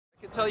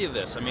I can tell you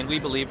this. I mean, we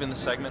believe in the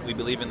segment. We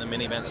believe in the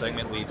minivan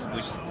segment. We've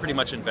pretty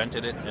much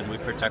invented it, and we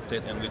protect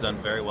it, and we've done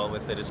very well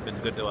with it. It's been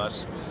good to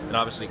us, and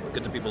obviously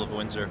good to people of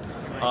Windsor.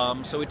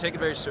 So we take it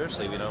very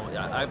seriously. You know,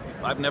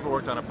 I've never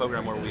worked on a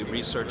program where we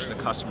researched the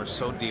customer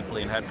so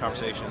deeply and had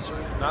conversations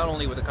not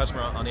only with the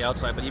customer on the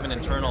outside, but even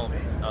internal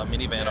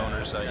minivan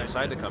owners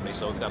inside the company.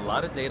 So we've got a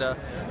lot of data.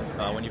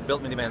 When you've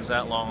built minivans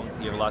that long,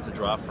 you have a lot to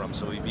draw from.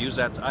 So we've used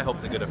that, I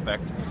hope, to good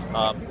effect.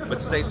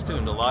 But stay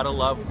tuned. A lot of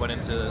love went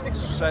into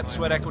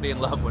sweat equity and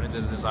love went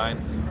into the design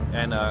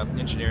and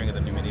engineering of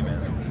the new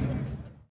minivan.